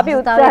අපිට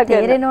අපහසුතාවය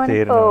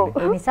තේරෙනවනේ. ඔව්.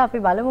 ඒ නිසා අපි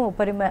බලමු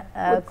උපරිම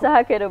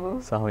උත්සාහ කරමු.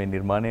 සහ මේ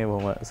නිර්මාණය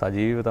බොහොම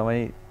සජීවීව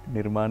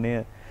තමයි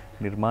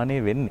නිර්මාණය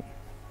වෙන්නේ.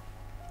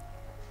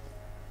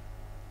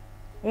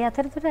 ඒ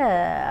අතරතුර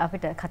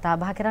අපිට කතා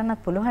බහ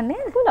කරන්නත් පුළුවන්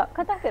නේද? පුළුවන්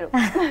කතා කරමු.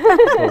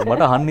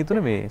 මට අහන්න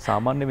හිතුනේ මේ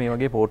සාමාන්‍ය මේ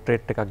වගේ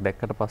පෝට්‍රේට් එකක්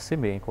දැක්කට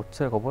පස්සේ මේ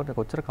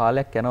කොච්චර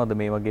කාලයක් යනවද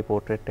මේ වගේ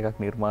පෝට්‍රේට්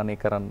එකක්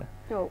නිර්මාණය කරන්න?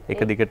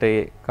 එක දිගට ඒ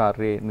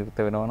කාර්යය නිරත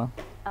වෙනවා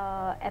නම්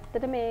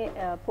ඇත්තට මේ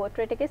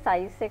පෝට්‍රේට් එකේ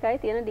සයිස් එකයි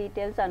තියෙන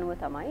ඩීටේල්ස් අනුව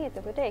තමයි.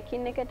 එතකොට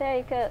එකින් එකට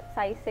ඒක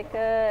සයිස් එක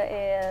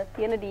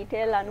තියෙන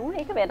ඩීටේල්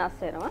අනුව ඒක වෙනස්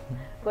වෙනවා.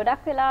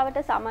 ගොඩක්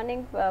වෙලාවට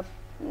සාමාන්‍යයෙන්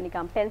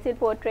නිකම් පෙන්සිල්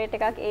පෝට්‍රේට්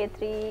එකක්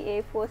A3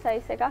 A4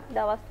 සයිස් එකක්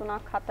දවස්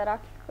 3ක්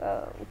 4ක්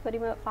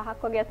උපරිම 5ක්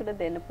වගේ ඇතුළත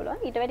දෙන්න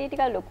පුළුවන්. ඊට වැඩි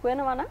ටිකක් ලොකු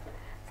වෙනවා නම්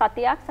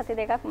සතියක් සති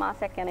දෙකක්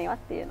මාසයක් යන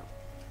ඒවාත් තියෙනවා.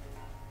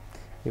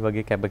 ඒ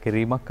වගේ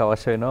කැපකිරීමක්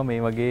අවශ්‍ය වෙනවා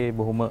මේ වගේ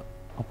බොහොම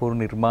අපූර්ව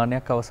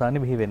නිර්මාණයක්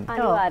අවසානයේ බිහි වෙන්න.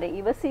 අනිවාර්යයෙන්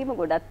ඉවසීම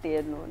ගොඩක්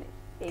තියෙන්න ඕනේ.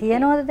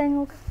 තියනවද දැන්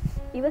ඕක?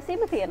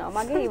 ඉවසීම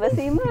තියෙනවා. මගේ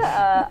ඉවසීම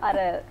අර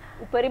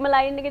උපරිම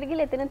ලයින් එකට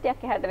ගිහලා එතන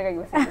ටිකක් එහාට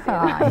යනකම් ඉවසීම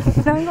තියෙනවා.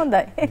 ඒක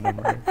හොඳයි.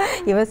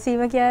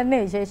 ඉවසීම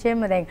කියන්නේ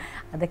විශේෂයෙන්ම දැන්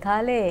අද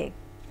කාලේ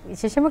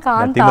විශේෂම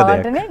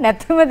කාන්තාවටනේ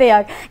නැතිම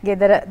දෙයක්.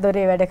 ගෙදර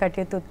දොරේ වැඩ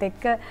කටයුතුත්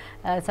එක්ක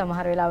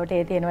සමහර වෙලාවට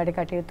ඒ තියෙන වැඩ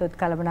කටයුතුත්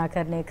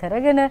කළමනාකරණය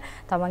කරගෙන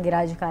තමන්ගේ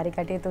රාජකාරී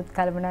කටයුතුත්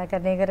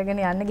කළමනාකරණය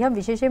කරගෙන යන්න ගියාම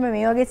විශේෂයෙන්ම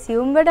මේ වගේ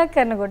සියුම් වැඩක්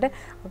කරනකොට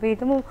අපි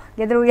හිතමු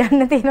ගෙදර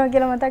උයන්න තියෙනවා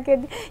කියලා මතක්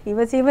වෙද්දි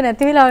ඉවසීම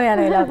නැති වෙලාව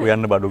යන වෙලාව.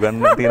 උයන්න බඩු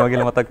ගන්න තියෙනවා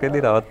කියලා මතක්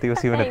වෙද්දි තවත්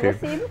ඉවසීම නැති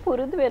වෙනවා. ඉවසීම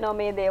පුරුදු වෙනවා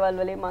මේ දේවල්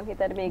වලින්. මම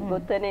හිතන්නේ මේ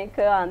ගොතන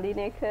එක අඳින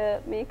එක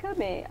මේක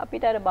මේ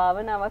අපිට අර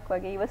භාවනාවක්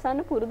වගේ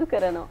ඉවසන්න පුරුදු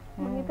කරනවා.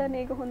 මම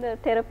හිතන්නේ ඒක හොඳ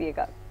තෙරපි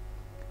එකක්.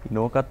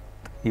 නෝකත්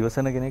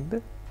ඉවසන කෙනෙක්ද?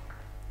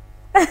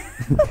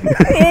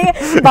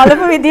 ඒ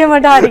බලපු විදිය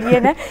මට හරි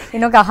ගියේ නෑ.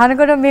 ඉනෝක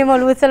අහනකොට මේ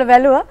මොළු උස්සලා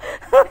බැලුවා.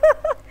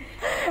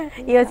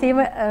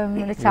 ඉවසීම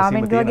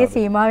ශාමෙන්ගේ වගේ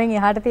සීමාවෙන්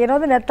එහාට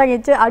තියනවද නැත්නම්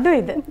එච්ච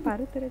අඩුයිද?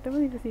 පරතරටම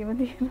ඉවසීම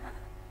තියෙනවා.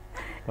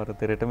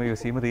 පරතරටම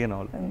ඉවසීම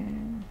තියනවලු.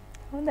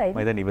 හොඳයි.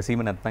 මම දැන්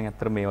ඉවසීම නැත්නම්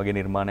ඇත්තට මේ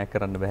වගේ නිර්මාණයක්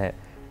කරන්න බෑ.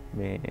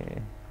 මේ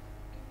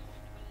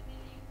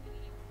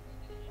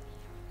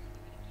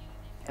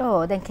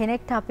දැන්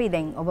කෙනෙක්ට අපි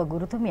දැන් ඔබ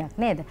ගුරුතුමියක්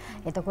නේද?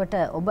 එතකොට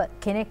ඔබ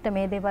කෙනෙක්ට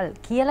මේ දේවල්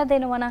කියලා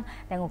දෙනවා නම්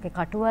දැන් ඔකේ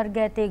කටු වර්ග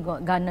ඇති,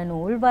 ගන්න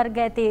නූල් වර්ග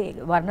ඇති,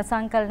 වර්ණ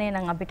සංකලනය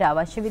නම් අපිට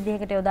අවශ්‍ය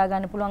විදිහකට යොදා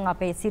ගන්න පුළුවන්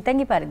අපේ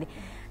සිතෙන්ගි පරිදි.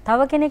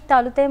 තව කෙනෙක්ට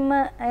අලුතෙන්ම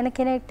එන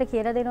කෙනෙක්ට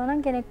කියලා දෙනවා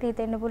නම් කෙනෙක්ට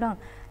හිතෙන්න පුළුවන්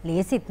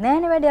ලේසිත්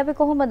නෑනේ වැඩි අපි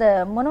කොහොමද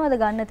මොනවද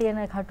ගන්න තියෙන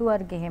කටු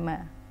වර්ග එහෙම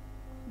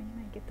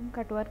ගෙතුම්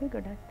කටු වර්ග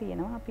ගොඩක්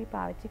තියෙනවා. අපි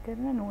පාවිච්චි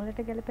කරන නූලට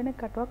ගැලපෙන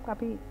කටුවක්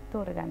අපි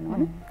තෝරගන්න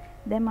ඕනේ.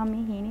 දැන් මම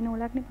මේ හීනි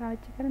නූලක්නේ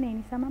පාවිච්චි කරන්නේ. ඒ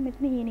නිසා මම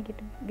මෙතන හීනි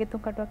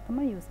ගෙතුම් කටුවක්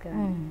තමයි යූස්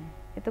කරන්නේ.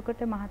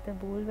 එතකොට මහත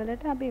බූල්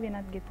වලට අපි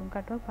වෙනත් ගෙතුම්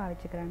කටුවක්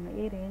පාවිච්චි කරනවා.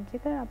 ඒ රේන්ජ්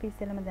එක අපි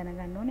ඉස්සෙල්ලම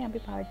දැනගන්න ඕනේ. අපි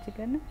පාවිච්චි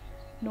කරන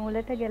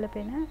නූලට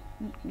ගැලපෙන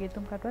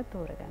ගෙතුම් කටුවක්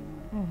තෝරගන්න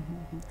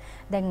ඕනේ.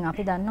 දැන්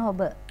අපි දන්නවා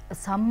ඔබ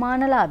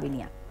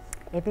සම්මානලාභිනියක්.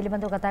 ඒ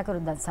පිළිබඳව කතා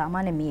කරුත් දැන්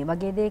සාමාන්‍ය මේ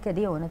වගේ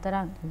දෙයකදී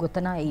ඕනතරම්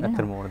ගොතනා ඉන්නවා.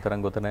 අතරම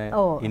ඕනතරම් ගොතනා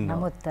ඉන්නවා.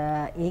 නමුත්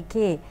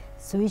ඒකේ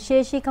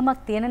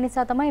සුවිශේෂීකමක් තියෙන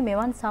නිසා තමයි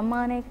මෙවන්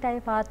සම්මානයකට අය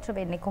පාත්‍ර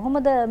වෙන්නේ.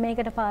 කොහොමද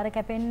මේකට පාර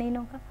කැපෙන්නේ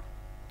නෝක?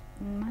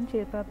 මම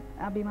ශිල්ප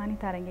අභිමානී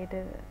තරගයට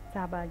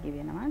සහභාගී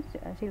වෙනවා.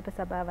 ශිල්ප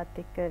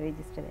සභාවත් එක්ක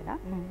රෙජිස්ටර් වෙලා.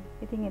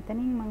 ඉතින්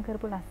එතනින් මම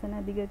කරපු ලස්සන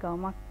දිග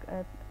ගවුමක්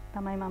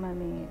තමයි මම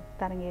මේ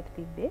තරගයට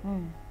තිබ්බේ.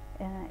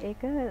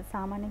 ඒක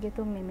සාමාන්‍ය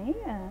ගෙතුම් නෙමෙයි.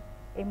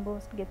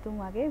 එම්බෝස්ඩ් ගෙතුම්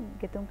වගේ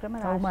ගෙතුම් ක්‍රම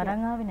රාශියක්. ගවුම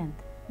අරන් ආවේ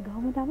නැද්ද?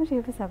 ගවුම තාම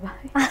ශිල්ප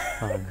සභාවේ.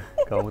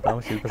 ගවුම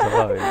තාම ශිල්ප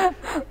සභාවේ.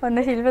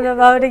 ඔන්න ශිල්ප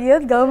සභාවට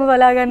ගියොත් ගවුම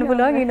බලා ගන්න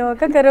පුළුවන්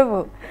ඉනෝක කරපො.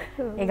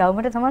 ඒ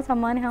ගවුමට තමයි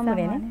සම්මානෙ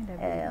හම්බුනේ.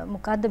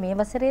 මොකද්ද මේ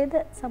වසරේද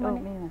සම්මානෙ?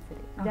 මේ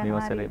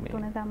වසරේ. ජනවාරි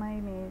 3 තමයි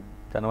මේ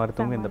ජනවාරි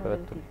 3 වෙනිදා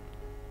පැවැත්වුනේ.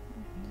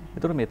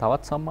 ඒතර මේ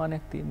තවත්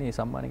සම්මානයක් තියෙන්නේ. මේ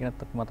සම්මානය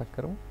ගැනත් අපි මතක්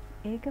කරමු.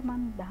 ඒක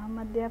මම දහම්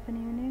අධ්‍යාපනය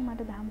වෙනුවෙන්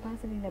මට දහම්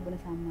පාසලින් ලැබුණ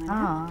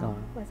සම්මානය.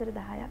 වසර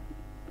 10ක්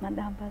මම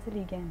දහම් පාසල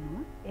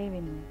ඉගෙනනවා. ඒ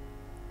වෙනුවෙන්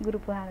ගුරු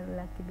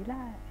පුහුණුවක්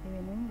තිබිලා ඒ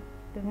වෙනුවෙන්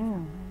දුන්නා.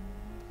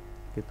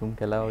 ගෙතුම්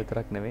කලාව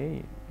විතරක් නෙවෙයි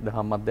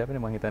දහම් අධ්‍යාපනය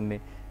මම හිතන්නේ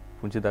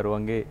පුංචි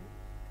දරුවන්ගේ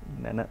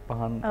නැන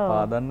පහන්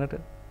පාදන්නට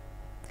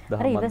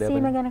දහම්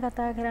අධ්‍යාපනය ගැන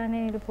කතා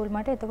කරන්නේ නිරුපුල්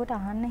මට එතකොට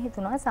අහන්න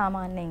හිතුණා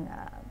සාමාන්‍යයෙන්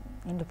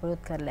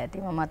ඉන්ද්‍රපුරුත් කරලා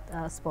ඇති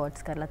මමත්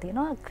ස්පෝර්ට්ස් කරලා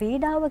තියෙනවා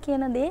ක්‍රීඩාව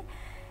කියන දේ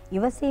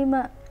ඉවසීම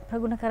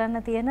ප්‍රගුණ කරන්න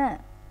තියෙන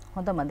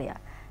හොඳම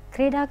දෙයක්.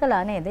 ක්‍රීඩා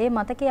කළා නේද? ඒ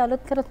මතකයේ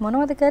අලුත් කරොත්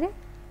මොනවද කරේ?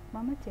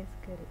 මම චෙස්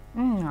කරේ.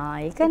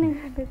 ඒකනේ.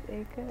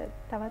 ඒක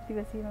තවත්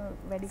ඉවසීම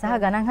වැඩි. සහ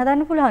ගණන්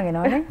හදන්න පුළුවන්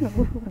වෙනවනේ.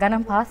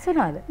 ගණන් පාස්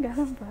වුණාද?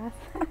 ගණන් පාස්.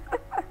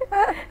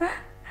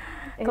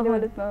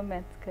 කොහොමද මම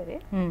මැත්ස්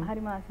කරේ.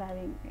 හරිම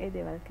ආසාවෙන් ඒ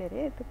දේවල්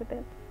කරේ. එතකොට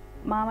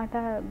මාමට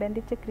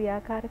බැඳිච්ච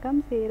ක්‍රියාකාරකම්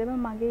සේරම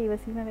මගේ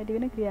ඉවසීම වැඩි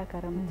වෙන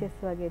ක්‍රියාකාරම් චෙස්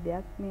වගේ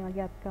දෙයක් මේ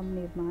වගේ අත්කම්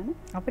නිර්මාණ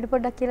අපිට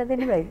පොඩ්ඩක් කියලා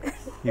දෙන්න බෑද?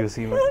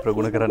 ඉවසීම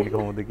ප්‍රගුණ කරන්නේ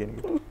කොහොමද කියන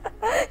එක.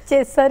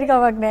 චෙස් හරි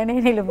කමක් නැහැ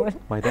නේ නිලමුල්.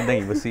 මම හිතන්නේ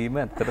දැන් ඉවසීම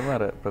ඇත්තටම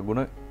අර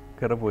ප්‍රගුණ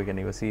කරපු ඒ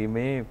කියන්නේ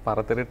ඉවසීමේ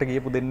පරතරයට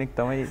ගියපු දෙන්නෙක්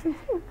තමයි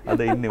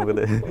අද ඉන්නේ.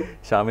 මොකද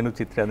ශාමිනු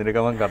චිත්‍රය අඳින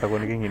ගමන්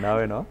කටකොණකින් hina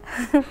වෙනවා.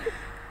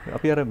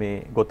 අපි අර මේ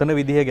ගොතන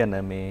විදිහ ගැන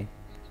මේ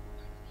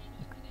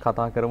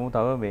කතා කරමු.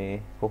 තව මේ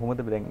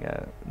කොහොමද දැන්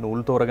නූල්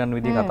තෝරගන්න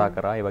විදිහ කතා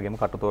කරා. ඒ වගේම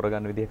කටු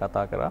තෝරගන්න විදිහ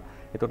කතා කරා.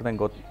 ඒතකොට දැන්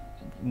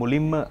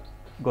මුලින්ම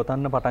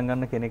ගොතන්න පටන්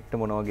ගන්න කෙනෙක්ට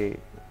මොන වගේ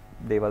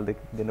දේවල්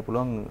දෙන්න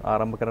පුළුවන්?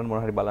 ආරම්භ කරන්න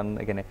මොන හරි බලන්න.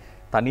 ඒ කියන්නේ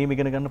තනියම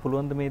ඉගෙන ගන්න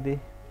පුළුවන්ද මේ දේ?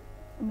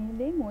 මේ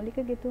දේ මූලික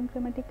ගෙතුම්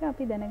ක්‍රම ටික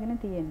අපි දැනගෙන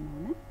තියෙන්න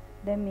ඕන.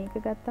 දැන් මේක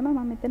ගත්තම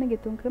මම මෙතන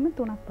ගෙතුම් ක්‍රම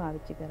 3ක්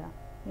පාවිච්චි කරා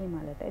මේ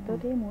මලට.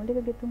 ඒතකොට මේ මූලික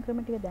ගෙතුම් ක්‍රම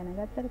ටික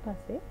දැනගත්තට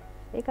පස්සේ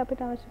ඒක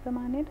අපිට අවශ්‍ය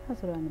ප්‍රමාණයට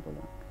හසුරවන්න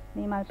පුළුවන්.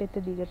 මේ මල් පෙත්ත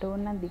දිගට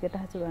ඕන නම් දිගට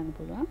හසුරවන්න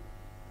පුළුවන්.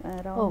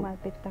 රවුම් මල්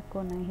පෙත්තක්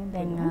ඕන නම් එහෙම.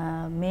 දැන්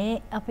මේ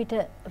අපිට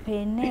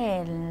පේන්නේ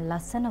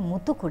ලස්සන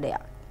මුතු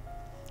කුඩයක්.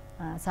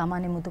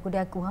 සාමාන්‍ය මුතු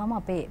කුඩයක් වුවාම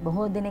අපේ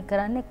බොහෝ දෙනෙක්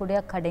කරන්නේ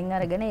කුඩයක් කඩෙන්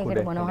අරගෙන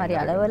ඒකට මොනවා හරි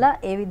අලවලා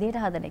ඒ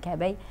විදිහට හදන එක.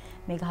 හැබැයි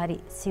මේක හරි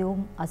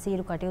සියුම්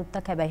අසීරු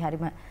කටයුත්තක්. හැබැයි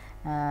හරිම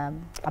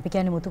අපි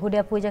කියන්නේ මුතු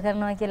කුඩයක් පූජා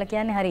කරනවා කියලා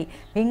කියන්නේ හරි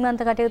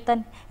පින්වන්ත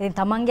කටයුත්තක්. ඉතින්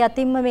තමන්ගේ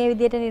අතින්ම මේ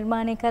විදිහට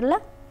නිර්මාණය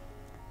කරලා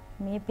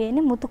මේ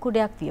පේන්නේ මුතු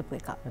කුඩයක් වියපු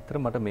එක. ඇත්තට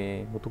මට මේ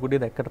මුතු කුඩිය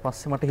දැක්කට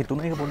පස්සේ මට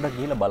හිතුණා ඒක පොඩ්ඩක්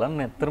ගිහලා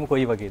බලන්න ඇත්තටම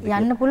කොයි වගේද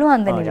කියලා. යන්න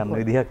පුළුවන්ද නේද? යන්න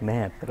විදිහක්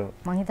නැහැ ඇත්තටම.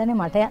 මම හිතන්නේ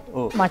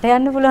මට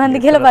යන්න පුළුවන්ද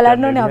කියලා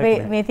බලන්න ඕනේ අපේ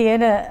මේ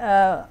තියෙන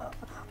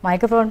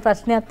මයික්‍රොෆෝන්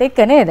ප්‍රශ්නයත් එක්ක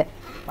නේද?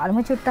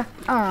 බලමු චුට්ටක්.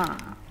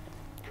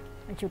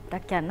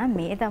 චුට්ටක් යන්න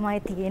මේ තමයි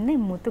තියෙන්නේ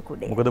මුතු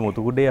කුඩේ. මොකද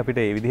මුතු කුඩේ අපිට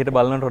ඒ විදිහට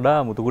බලනට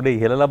වඩා මුතු කුඩේ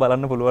ඉහළලා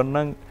බලන්න පුළුවන්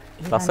නම්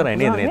ලස්සනයි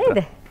නේද නේද?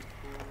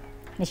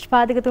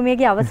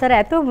 නිෂ්පාදකතුමියගේ අවසර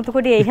ඇතුව මුතු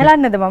කුඩේ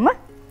ඉහළන්නද මම?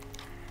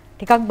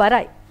 ටිකක්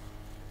බරයි.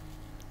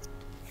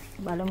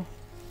 බලමු.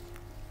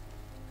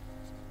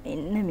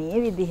 එන්න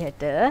මේ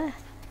විදිහට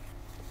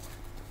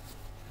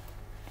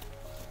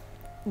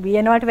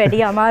වියනවට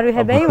වැඩි අමාරුයි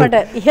හැබැයි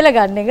මට ඉහළ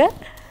ගන්න එක.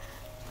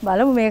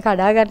 බලමු මේ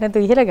කඩා ගන්න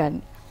නැතුව ඉහළ ගන්න.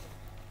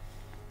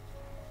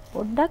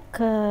 පොඩ්ඩක්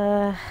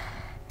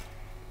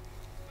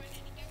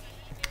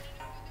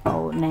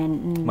ඔව් නෑ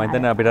මම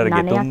හිතන්නේ අපිට අර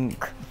ගෙතුම්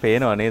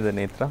පේනව නේද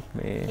නේත්‍රා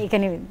මේ ඒක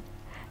නෙවෙයි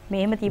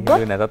මෙහෙම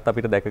තිබ්බොත් නැතත්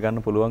අපිට දැක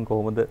ගන්න පුළුවන්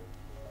කොහොමද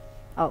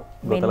ඔව්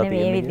මෙන්න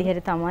මේ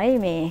විදිහට තමයි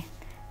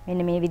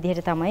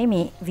මේ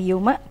මේ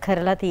වියුම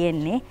කරලා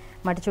තියෙන්නේ.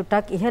 මට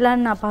චුට්ටක්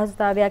ඉහළන්න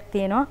අපහසුතාවයක්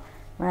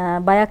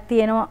තියෙනවා බයක්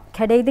තියෙනවා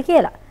කැඩෙයිද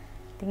කියලා.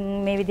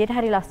 ඉතින් මේ විදිහට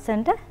හරි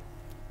ලස්සනට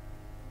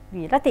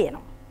වියලා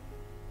තියෙනවා.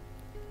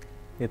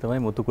 ඒ තමයි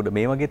මුතු කුඩ.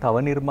 මේ වගේ තව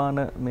නිර්මාණ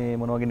මේ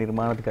මොන වගේ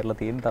නිර්මාණද කරලා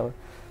තියෙන්නේ? තව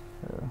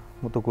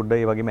මුතු කුඩ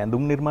ඒ වගේම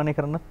ඇඳුම් නිර්මාණය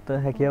කරන්නත්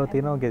හැකියාව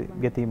තියෙනවා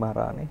ගෙතීම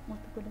හරහානේ.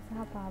 මුතු කුඩ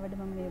සහ පාවඩ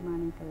මම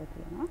නිර්මාණය කරලා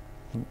තියෙනවා.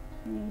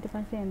 ඊට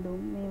පස්සේ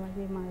ඇඳුම් මේ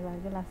වගේ මල්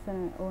වර්ග ලස්සන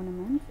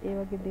ඕනමන්ට්ස් ඒ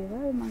වගේ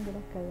දේවල් මම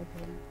ගොඩක් කරලා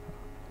තියෙනවා.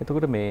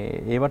 එතකොට මේ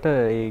ඒවට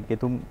ඒ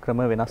ගෙතුම්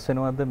ක්‍රම වෙනස්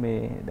වෙනවද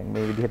මේ දැන්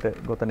මේ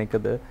විදිහට ගොතන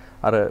එකද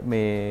අර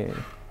මේ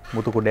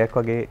මුතු කුඩයක්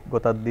වගේ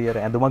ගොතද්දී අර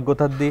ඇඳුමක්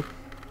ගොතද්දී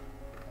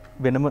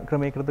වෙනම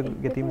ක්‍රමයකටද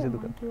ගෙතීම සිදු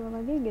කරන්නේ?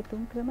 කිව්වා වගේ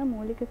ගෙතුම් ක්‍රම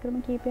මූලික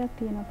ක්‍රම කීපයක්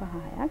තියෙනවා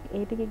 5ක්.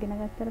 ඒ ටික ඉගෙන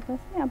ගත්තට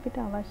පස්සේ අපිට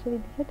අවශ්‍ය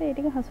විදිහට ඒ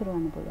ටික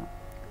හසුරවන්න පුළුවන්.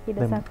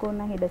 හිඩසක් ඕන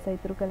නම් හිඩස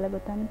ඉතුරු කරලා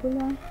ගොතන්න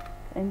පුළුවන්.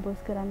 එම්බෝස්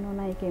කරන්න ඕන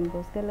ඒක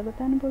එම්බෝස් කරලා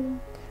ගොතන්න පුළුවන්.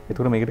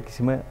 එතකොට මේකට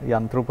කිසිම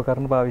යන්ත්‍ර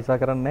උපකරණ භාවිතා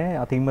කරන්නේ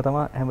නැහැ. අතින්ම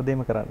තමයි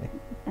හැමදේම කරන්නේ.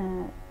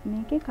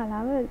 මේකේ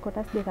කලාව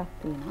කොටස් දෙකක්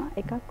තියෙනවා.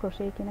 එකක්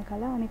ක්‍රොෂේ කියන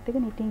කලාව, අනිත් එක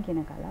නිටින්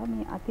කියන කලාව.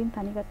 මේ අතින්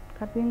තනි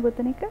කටුවෙන්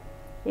ගොතන එක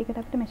ඒකට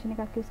අපිට මැෂින්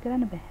එකක් යූස්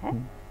කරන්න බෑ.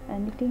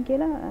 නිටින්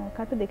කියලා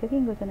කටු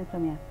දෙකකින් ගොතන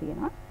ක්‍රමයක්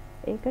තියෙනවා.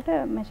 ඒකට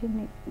මැෂින්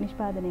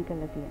නිෂ්පාදනය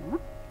කරලා තියෙනවා.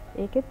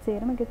 ඒකෙත්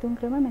සේරම ගෙතුම්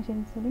ක්‍රම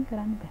මැෂින්ස් වලින්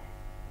කරන්න බෑ.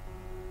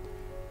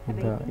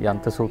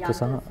 යන්ත්‍ර සූත්‍ර සහ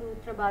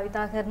සූත්‍ර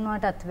භාවිතා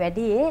කරනවටත්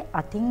වැඩියේ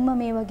අතින්ම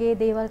මේ වගේ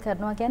දේවල්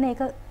කරනවා කියන්නේ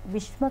ඒක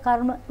විශ්ව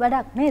කර්ම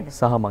වැඩක් නේද?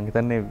 සහ මං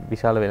හිතන්නේ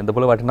විශාල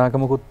වෙළඳපොළ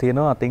වටිනාකමකුත්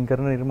තියෙනවා අතින්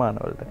කරන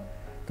නිර්මාණ වලට.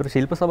 ඒතර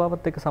ශිල්ප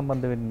සභාවත් එක්ක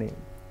සම්බන්ධ වෙන්නේ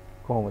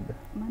කොහොමද?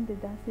 මම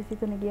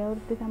 2023 ගිය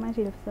අවුරුද්දේ තමයි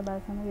ශිල්ප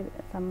සභාව සමග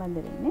සම්බන්ධ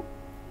වෙන්නේ.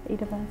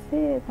 ඊට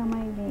පස්සේ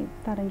තමයි මේ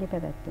තරඟය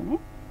පැවැත්වුනේ.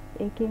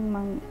 ඒකෙන්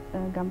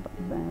මම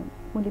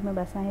මුලින්ම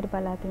බස්නාහිර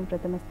පළාතෙන්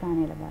ප්‍රථම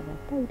ස්ථානය ලබා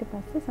ගත්තා. ඊට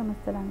පස්සේ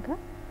සමස්ත ලංකා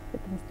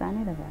ප්‍රථම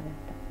ස්ථානය ලබා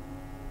ගත්තා.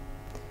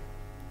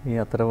 මේ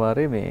අතර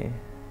වාරේ මේ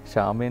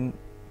ශාමෙන්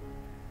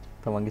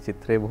තමන්ගේ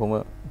චිත්‍රය බොහොම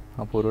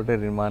අපූර්වට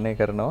නිර්මාණය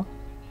කරනවා.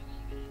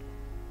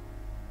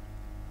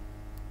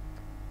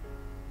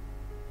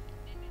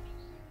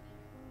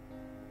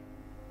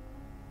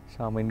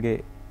 ශාමෙන්ගේ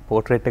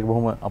පෝට්‍රේට් එක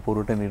බොහොම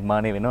අපූර්වට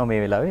නිර්මාණය වෙනවා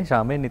මේ වෙලාවේ.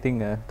 ශාමෙන්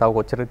ඉතින් තව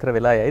කොච්චර විතර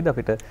වෙලා යයිද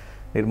අපිට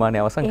නිර්මාණය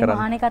අවසන් කරන්න? ඒ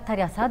මහානෙකත්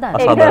හරි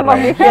අසාධාරණයි. ඒක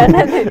මම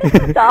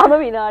කියන්නේ තාම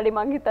විනාඩි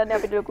මං හිතන්නේ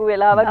අපිට ලොකු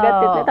වෙලාවක් ගත්තේ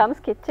නැහැ. තාම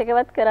ස්කෙච්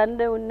එකවත් කරන්න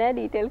උන්නේ නැහැ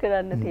ඩීටේල්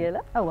කරන්න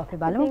කියලා. ඔව්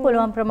අපි බලමු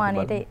පුළුවන්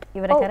ප්‍රමාණයට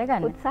ඉවර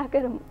කරගන්න. උත්සාහ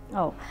කරමු.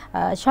 ඔව්.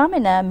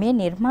 ශාමෙන් මේ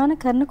නිර්මාණ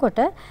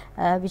කරනකොට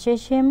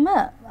විශේෂයෙන්ම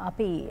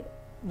අපි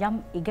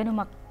යම්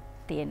ඉගෙනුමක්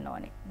තියෙන්න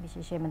ඕනේ.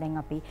 විශේෂයෙන්ම දැන්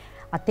අපි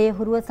අතේ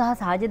හුරුව සහ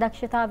සහජ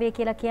දක්ෂතාවය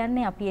කියලා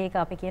කියන්නේ අපි ඒක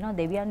අපි කියනවා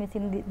දෙවියන්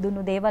විසින්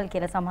දුන්නු දේවල්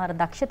කියලා සමහර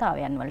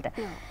දක්ෂතාවයන්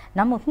වලට.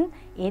 නමුත්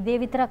ඒ දේ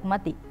විතරක්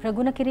මදි.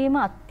 ප්‍රගුණ කිරීම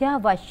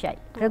අත්‍යවශ්‍යයි.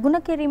 ප්‍රගුණ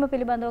කිරීම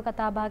පිළිබඳව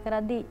කතා බහ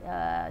කරද්දී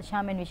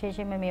ශාමෙන්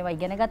විශේෂයෙන්ම මේවා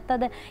ඉගෙන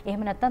ගත්තද?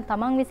 එහෙම නැත්නම්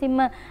තමන්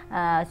විසින්ම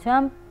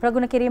ස්වයං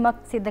ප්‍රගුණ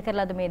කිරීමක් සිදු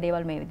කරලාද මේ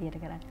දේවල් මේ විදිහට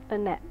කරන්නේ?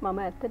 නෑ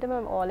මම ඇත්තටම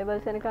O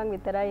levels වෙනකන්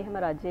විතරයි එහෙම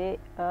රජේ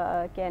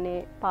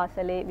කියන්නේ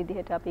පාසලේ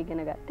විදිහට අපි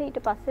ඉගෙන ගත්තේ.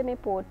 ඊට පස්සේ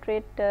මේ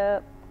පෝට්‍රේට්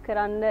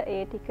කරන්න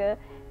ඒ ටික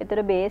ඒතර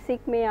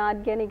බේසික් මේ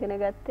ආර්ට් ගැන ඉගෙන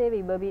ගත්තේ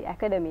විබවි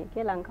ඇකඩමි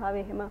එකේ.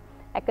 ලංකාවේ එහෙම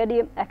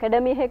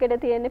ඇකඩමි එකකට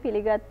තියෙන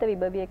පිළිගත්ත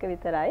විබවි එක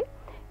විතරයි.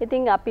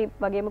 ඉතින් අපි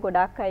වගේම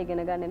ගොඩක් අය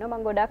ඉගෙන ගන්නවා.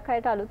 මම ගොඩක්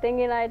අයට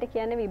අලුතෙන් එන අයට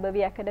කියන්නේ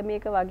විබවි ඇකඩමි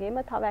එක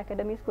වගේම තව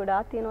ඇකඩමිස්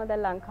ගොඩාක් තියෙනවා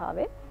දැන්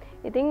ලංකාවේ.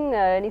 ඉතින්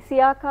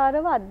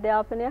නිසියාකාරව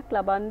අධ්‍යාපනයක්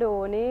ලබන්න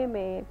ඕනේ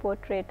මේ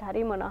පෝට්‍රේට්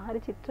හරි මොනවා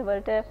හරි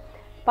චිත්‍රවලට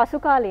පසු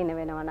කාලීන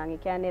වෙනවා නම්.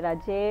 ඒ කියන්නේ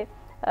රජයේ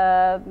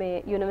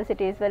මේ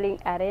යුනිවර්සිටිස් වලින්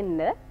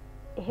ඇරෙන්න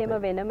එහෙම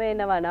වෙනම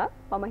එනවා නම්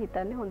මම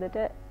හිතන්නේ හොඳට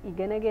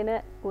ඉගෙනගෙන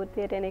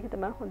වෘත්තියට එන එක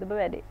තමයි හොඳම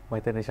වැඩේ. මම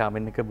හිතන්නේ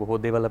ශාමෙන් එක බොහෝ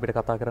දේවල් අපිට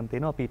කතා කරන්න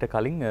තියෙනවා. අපි ඊට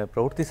කලින්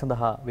ප්‍රවෘත්ති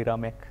සඳහා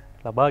විරාමයක්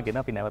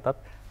ලබාගෙන අපි නැවතත්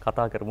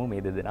කතා කරමු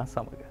මේ දෙදෙනා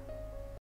සමග.